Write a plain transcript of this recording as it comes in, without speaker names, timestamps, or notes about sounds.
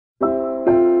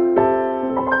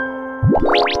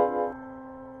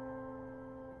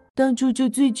当初就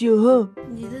醉酒后。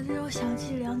你的这种小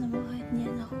伎俩怎么会黏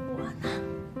着我呢？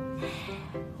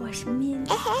我是面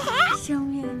对生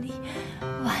命力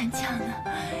顽强的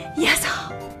野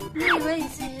草。你以为你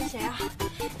自己是谁啊？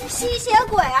吸血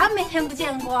鬼啊！每天不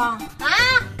见光啊！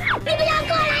你不要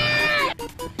过来！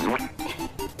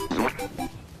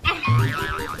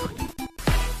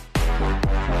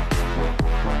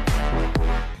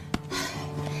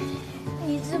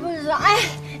你知不知道？哎，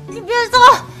你别走，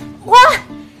我。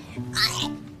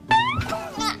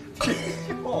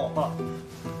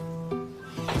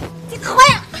你快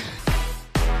呀！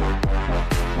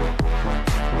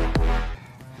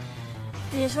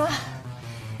你说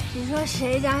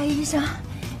谁家医生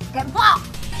敢报？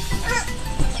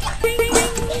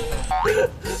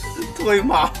腿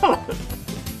麻了，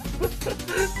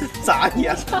咋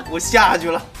演？我下去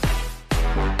了。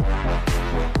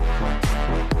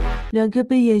两个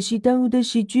被演戏耽误的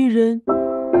喜剧人。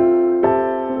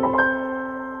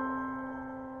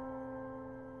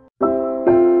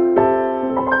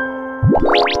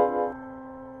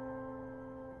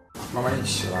慢慢一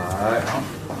起来，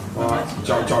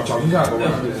脚停下来，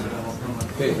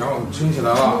对，然后撑起来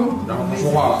了，然后不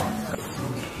说话了。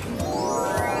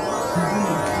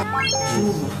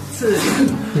舒服，刺激，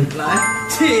来，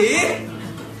起。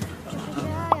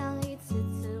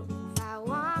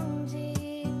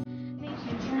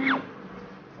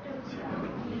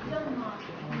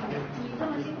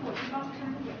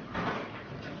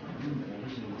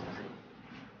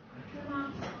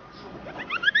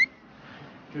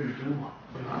这是真话。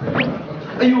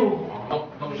哎呦，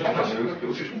那我现在写个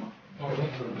游戏什么？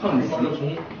碰死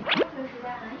虫。这个时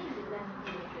代呢一直在努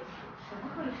力的学习，什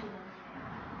么会是人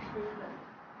是一个。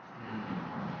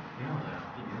挺好的呀，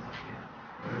一点早点。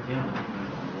我是挺好的，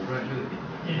我不知道这个点。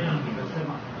这样你的车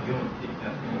马上不用点一下。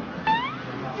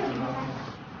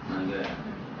对。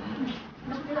你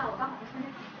都不知道我刚好是参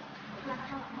加我出来发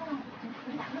烧了，然后呢，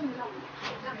你打那么绕，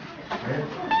哎，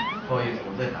不好意思，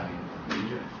我再打给你。没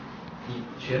事。你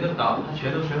全都打，他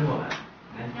全都伸过来。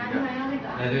来，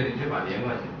哎，对，你这把连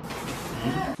过去。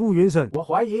傅云深，我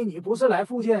怀疑你不是来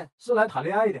复健，是来谈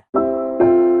恋爱的。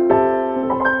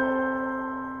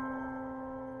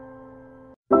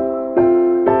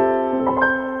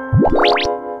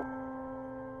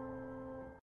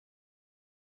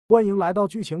欢迎来到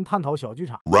剧情探讨小剧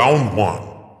场。Round 1。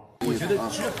我觉得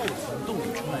之后从洞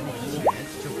里出来那个钱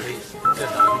就可以再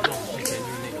打去撞之前就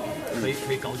是那种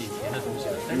可以搞点钱的东西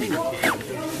了，但那种钱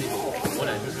就是那种我俩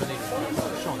就是那种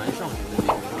少男少女的那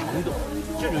种懵懂，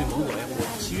这种懵懂呀，我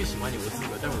其实喜欢你，我4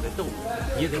个，但是我在逗你，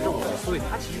也在逗我，所以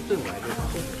他其实对我来说他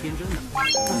都是天真的。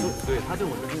对他对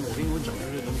我说，我给你整出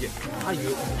这个东西，他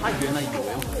原来以为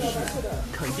我是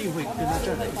肯定会跟他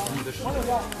站在同一个时代，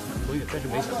所以但是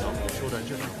没想到我说的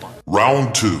这番话。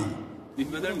Round 2。你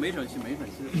们的每场戏的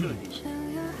设计，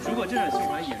如果这场戏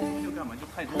我来演出就干嘛就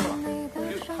太多了，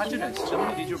就他这场戏的目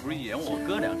的就不是演我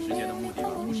哥俩之间的目的了，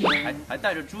不是还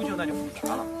带着朱旧，那就复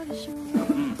杂了。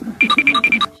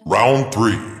Round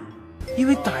 3。因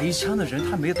为打一枪的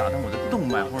人他没有打到我的动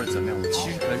脉或者怎么样，我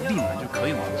其实可以立马就可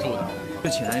以稳住的。就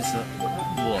潜台词，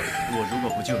我如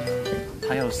果不救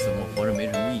他要死我活着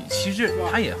没什么意义。其实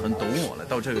他也很懂我了，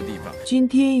到这个地方。今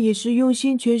天也是用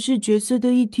心诠释角色的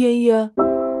一天呀。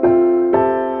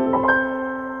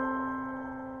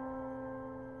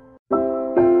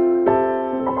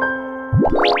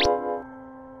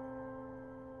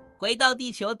回到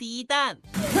地球第一弹。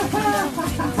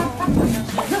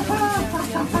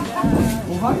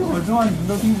我发现我说话你们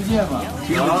都听不见吗？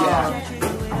听不见。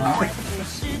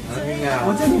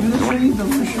我在你们的声音怎么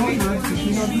说出来只听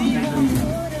到自己的声音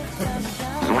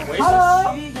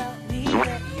 ？Hello。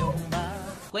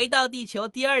回到地球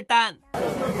第2弹。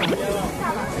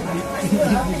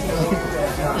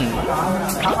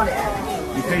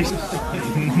你可以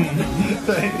对，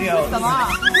你好。什么？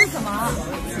这是什么？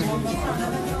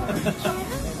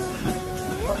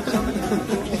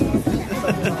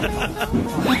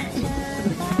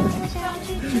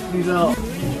你知道，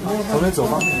从那走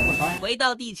吧。回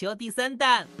到地球第3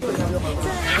弹。我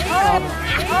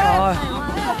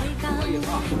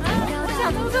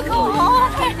想涂个口红。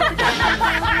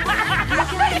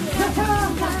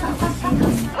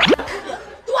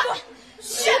断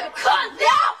血可了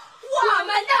我们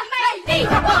的美丽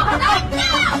不能掉。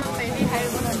美丽还是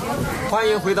不能掉。欢迎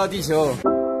回到地球。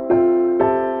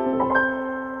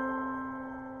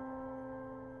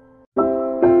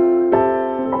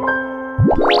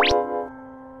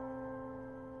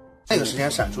那个时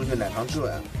间闪出去奶糖之吻，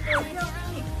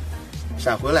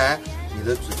闪回来，你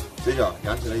的嘴角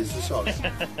扬起了一丝笑容，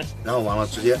然后完了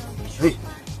直接，嘿，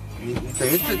你等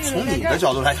于从你的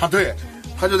角度来讲，对，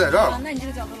他就在这儿了。那你这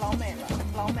个角度老美了。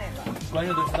老美了。观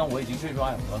众都知道我已经坠入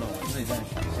爱河了，我自己在那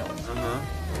傻笑。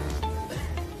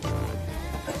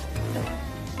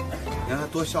你让他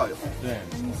多笑一会儿。对，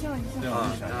你笑一笑。对，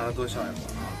啊，让他多笑一会儿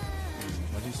啊。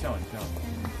我就笑一笑。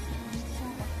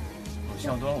我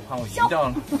笑多了，我怕我晕掉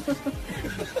了。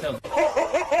笑。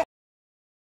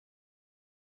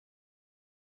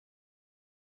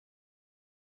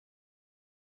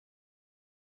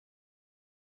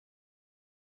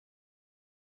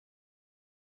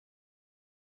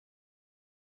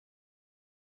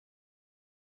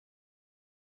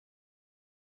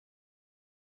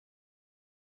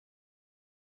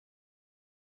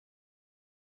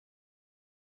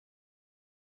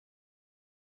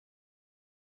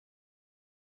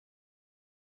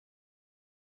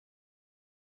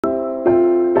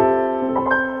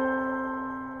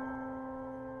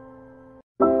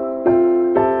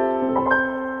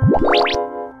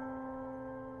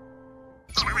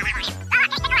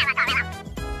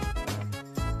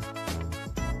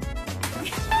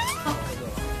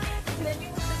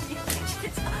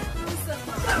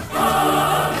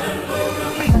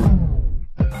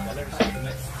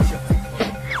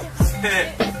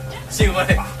幸会，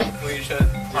傅云深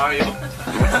，How are you？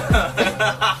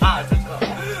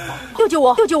 救救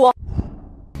我！救救我！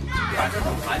把这种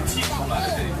寒气出来了，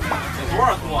这里有多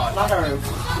少度啊？拉点冷的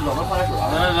矿泉水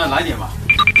啊！来点吧。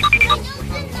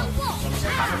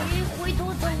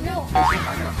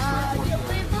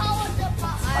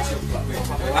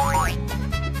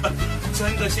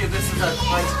真的现在是在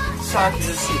拍下雨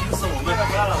的戏，可是我们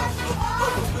看了，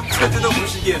这真的不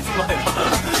是演出来的，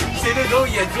谁能够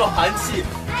演出寒气？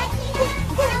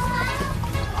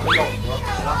我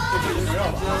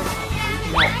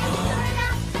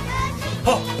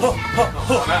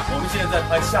们现在在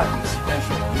拍下雨的戏，但是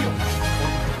我们有，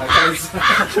来再一次，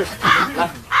来。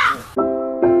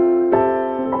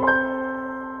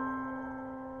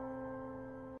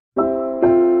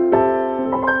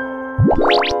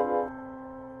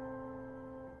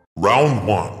Round 1。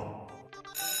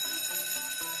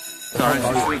早上去吃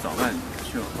个早饭，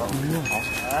去了。好，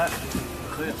哎，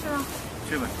可以。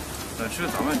去吧，吃个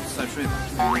早饭再睡吧。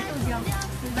把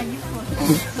衣服。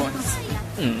不好意思。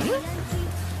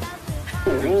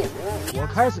我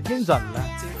开始晕诊了。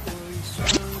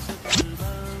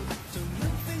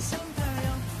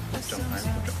整还是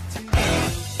不整？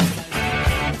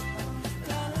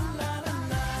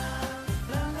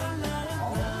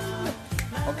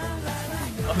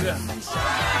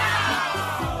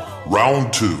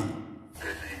 Round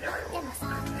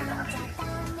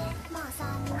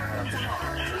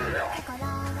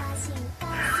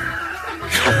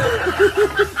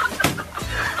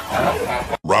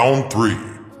 3。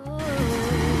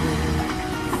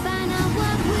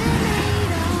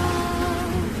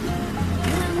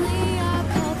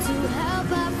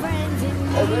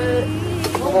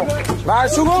来，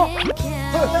收工。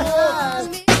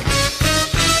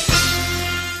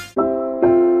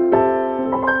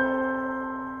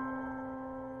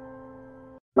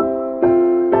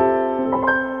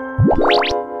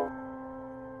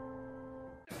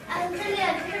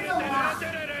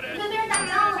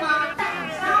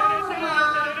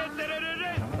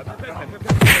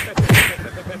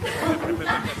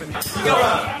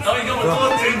导演跟我多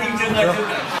真听真爱就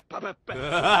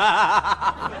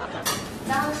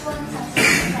然后说你想说出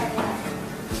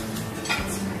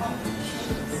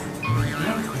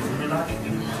来的。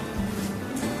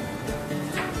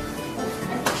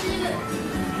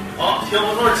好，天不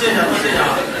多，见下，见下。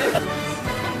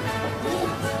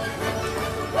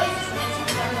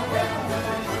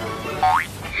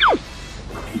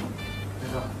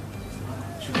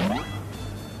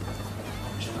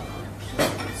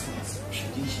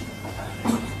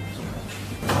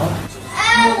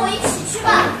哎，我一起去吧。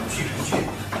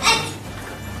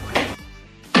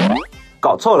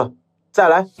搞错了，再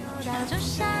来。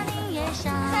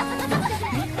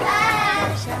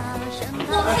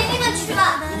我陪你们去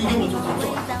吧。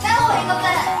再给我一个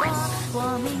杯。